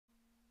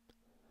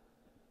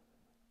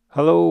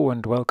Hello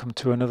and welcome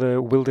to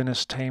another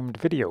Wilderness Tamed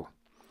video.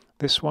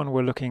 This one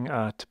we're looking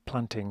at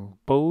planting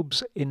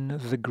bulbs in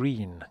the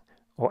green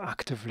or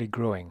actively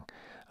growing,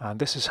 and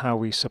this is how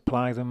we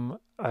supply them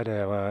at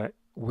our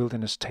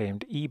Wilderness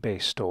Tamed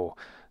eBay store.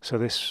 So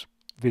this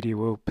video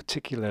will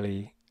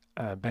particularly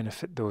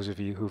benefit those of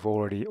you who've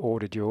already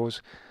ordered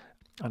yours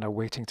and are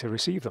waiting to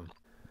receive them.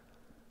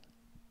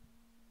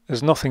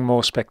 There's nothing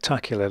more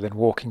spectacular than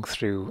walking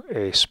through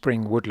a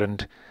spring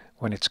woodland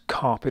when it's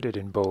carpeted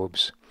in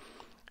bulbs.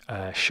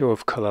 Show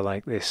of colour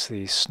like this,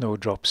 these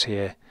snowdrops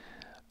here,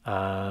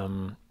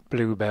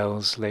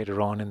 bluebells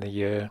later on in the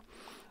year,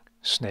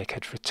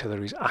 snakehead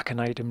fritillaries,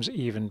 aconitum's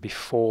even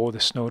before the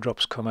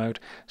snowdrops come out.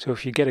 So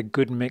if you get a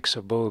good mix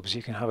of bulbs,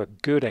 you can have a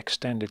good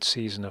extended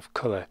season of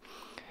colour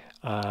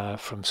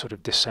from sort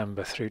of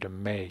December through to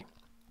May.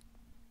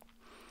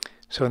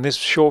 So in this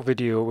short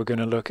video we're going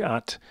to look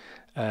at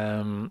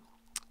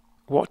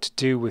what to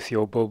do with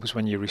your bulbs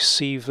when you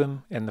receive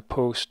them in the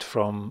post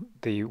from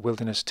the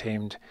Wilderness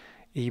Tamed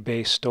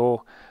eBay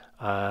store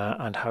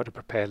and how to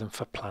prepare them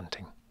for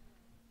planting.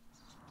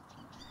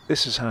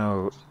 This is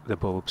how the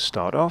bulbs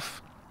start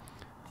off,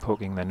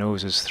 poking their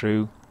noses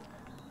through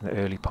in the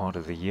early part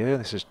of the year.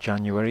 This is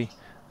January,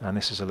 and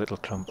this is a little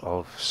clump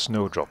of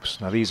snowdrops.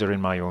 Now these are in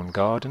my own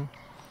garden,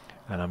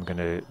 and I'm going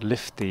to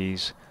lift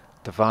these,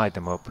 divide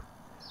them up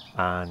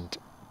and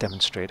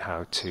demonstrate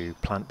how to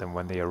plant them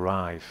when they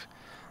arrive,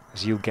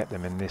 as you'll get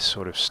them in this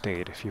sort of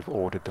state if you've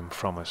ordered them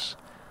from us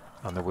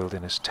on the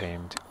Wilderness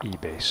Tamed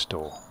eBay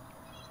store.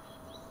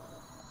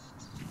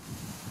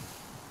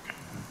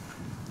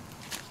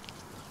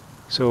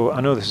 So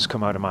I know this has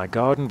come out of my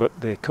garden,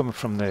 but they come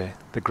from the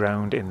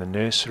ground in the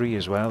nursery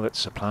as well that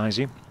supplies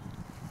you.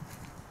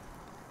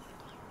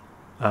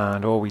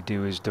 And all we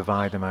do is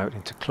divide them out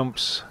into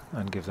clumps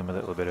and give them a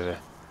little bit of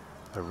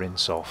a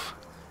rinse off,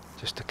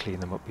 just to clean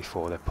them up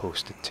before they're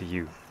posted to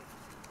you.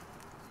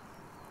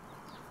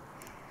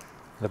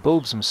 The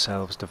bulbs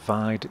themselves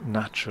divide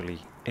naturally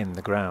in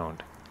the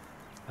ground.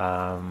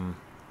 I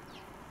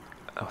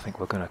think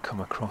we're going to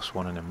come across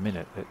one in a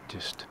minute that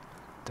just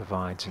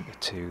divides into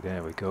two.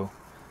 There we go.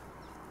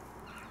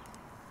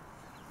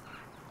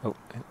 Oh,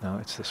 no,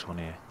 it's this one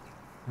here.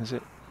 Is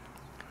it?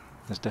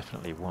 There's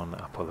definitely one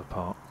that I pull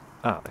apart.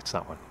 Ah, it's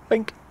that one.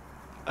 Bink!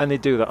 And they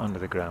do that under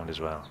the ground as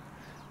well.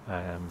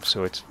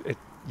 So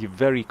you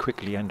very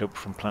quickly end up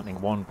from planting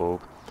one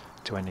bulb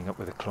to ending up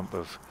with a clump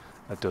of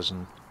a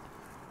dozen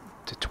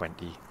to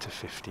 20 to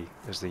 50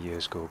 as the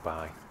years go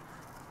by.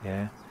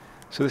 Yeah.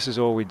 So this is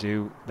all we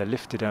do. They're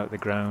lifted out the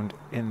ground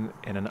in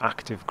an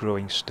active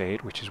growing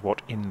state, which is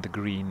what in the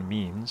green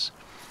means.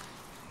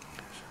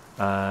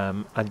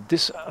 And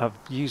I've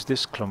used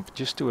this clump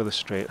just to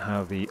illustrate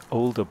how the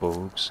older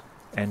bulbs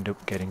end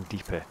up getting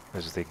deeper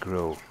as they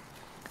grow,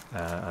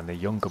 and the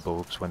younger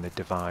bulbs, when they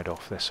divide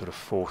off, they're sort of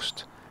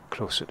forced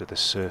closer to the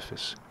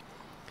surface.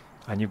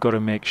 And you've got to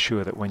make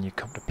sure that when you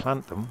come to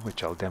plant them,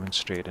 which I'll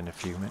demonstrate in a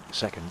few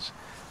seconds,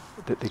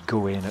 that they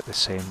go in at the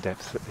same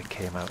depth that they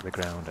came out of the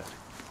ground at.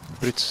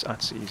 But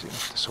that's easy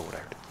enough to sort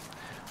out.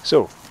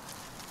 So,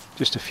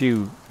 just a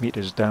few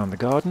meters down the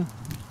garden,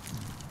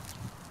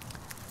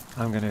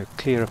 I'm going to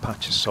clear a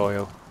patch of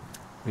soil,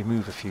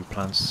 remove a few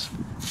plants,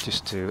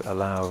 just to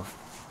allow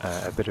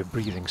a bit of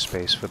breathing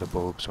space for the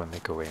bulbs when they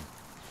go in.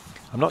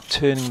 I'm not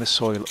turning the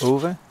soil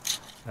over,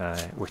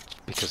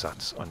 because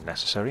that's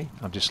unnecessary.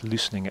 I'm just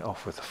loosening it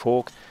off with a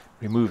fork,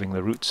 removing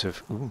the roots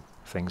of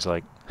things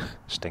like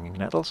stinging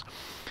nettles.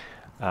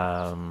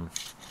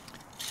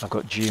 I've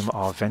got Geum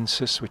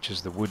arvensis, which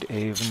is the wood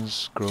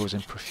avens, grows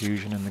in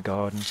profusion in the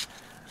garden,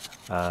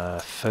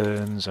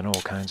 ferns and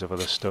all kinds of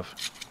other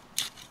stuff.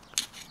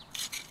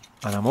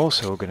 And I'm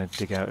also going to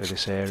dig out of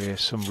this area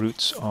some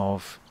roots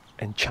of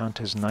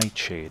enchanter's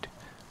nightshade,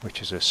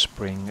 which is a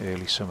spring,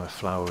 early summer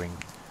flowering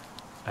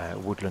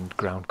woodland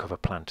ground cover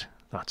plant.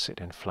 That's it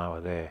in flower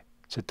there.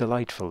 It's a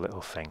delightful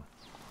little thing.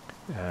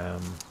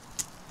 But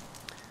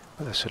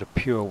they're sort of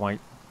pure white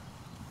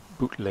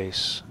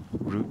bootlace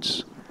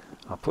roots.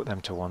 I'll put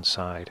them to one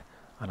side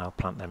and I'll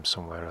plant them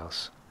somewhere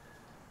else.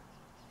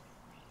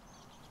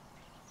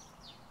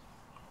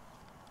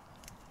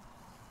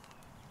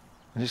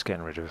 I'm just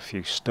getting rid of a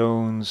few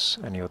stones,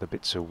 any other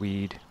bits of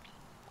weed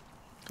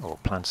or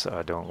plants that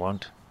I don't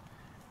want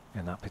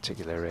in that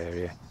particular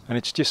area. And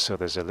it's just so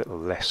there's a little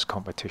less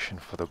competition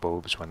for the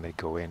bulbs when they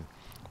go in.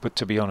 But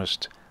to be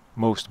honest,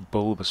 most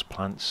bulbous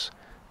plants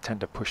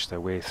tend to push their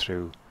way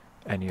through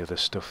any other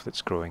stuff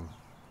that's growing,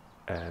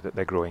 that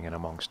they're growing in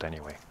amongst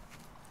anyway.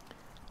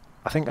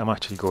 I think I'm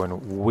actually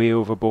going way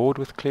overboard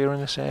with clearing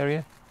this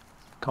area.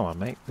 Come on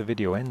mate, the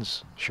video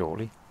ends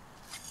shortly.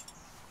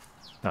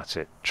 That's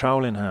it,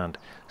 trowel in hand.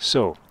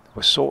 So,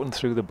 we're sorting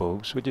through the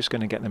bulbs. We're just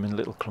going to get them in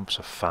little clumps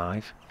of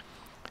 5.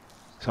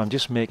 So I'm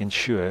just making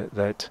sure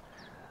that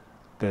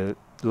the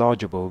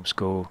larger bulbs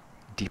go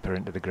deeper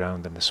into the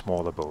ground than the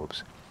smaller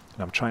bulbs.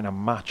 And I'm trying to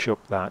match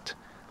up that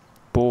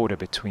border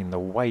between the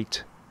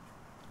white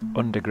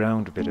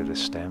underground bit of the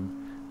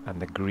stem and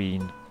the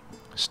green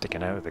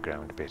sticking out of the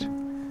ground a bit.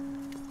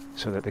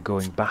 so that they're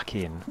going back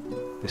in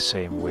the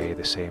same way,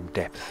 the same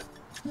depth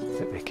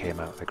that they came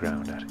out of the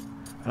ground at.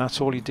 And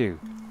that's all you do.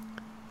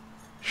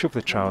 Shove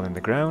the trowel in the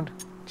ground,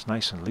 it's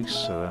nice and loose,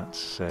 so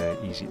that's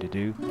easy to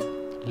do.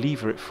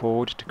 Lever it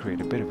forward to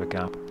create a bit of a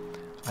gap,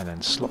 and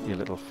then slot your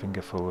little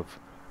fingerful of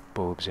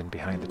bulbs in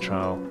behind the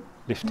trowel,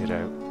 lift it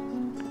out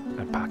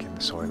and pack in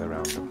the soil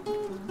around them.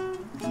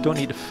 Don't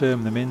need to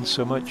firm them in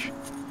so much,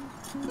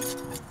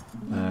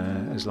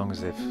 as long as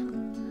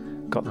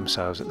they've got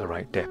themselves at the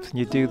right depth. And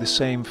you do the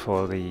same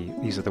for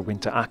these are the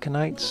winter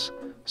aconites,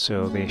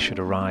 so they should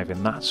arrive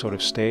in that sort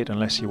of state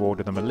unless you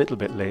order them a little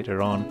bit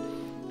later on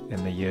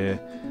in the year,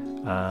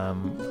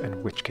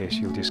 in which case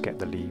you'll just get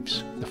the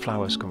leaves. The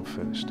flowers come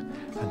first.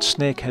 And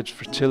snakeheads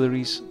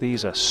fritillaries,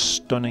 these are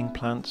stunning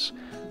plants,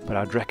 but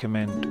I'd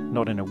recommend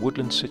not in a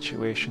woodland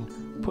situation.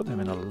 Put them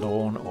in a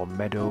lawn or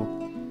meadow,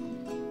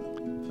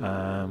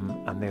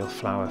 and they'll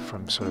flower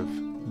from sort of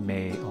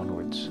May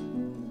onwards,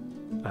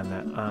 and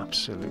they're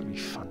absolutely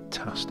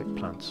fantastic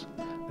plants.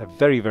 They're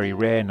very, very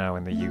rare now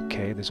in the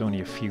UK. There's only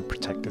a few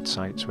protected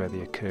sites where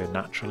they occur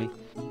naturally.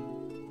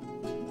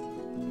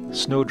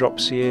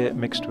 Snowdrops here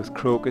mixed with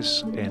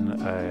crocus in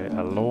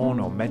a lawn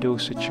or meadow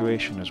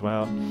situation as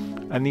well.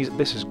 And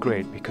this is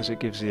great because it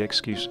gives the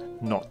excuse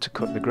not to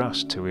cut the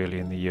grass too early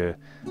in the year.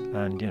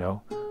 And you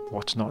know,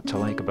 what's not to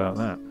like about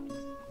that?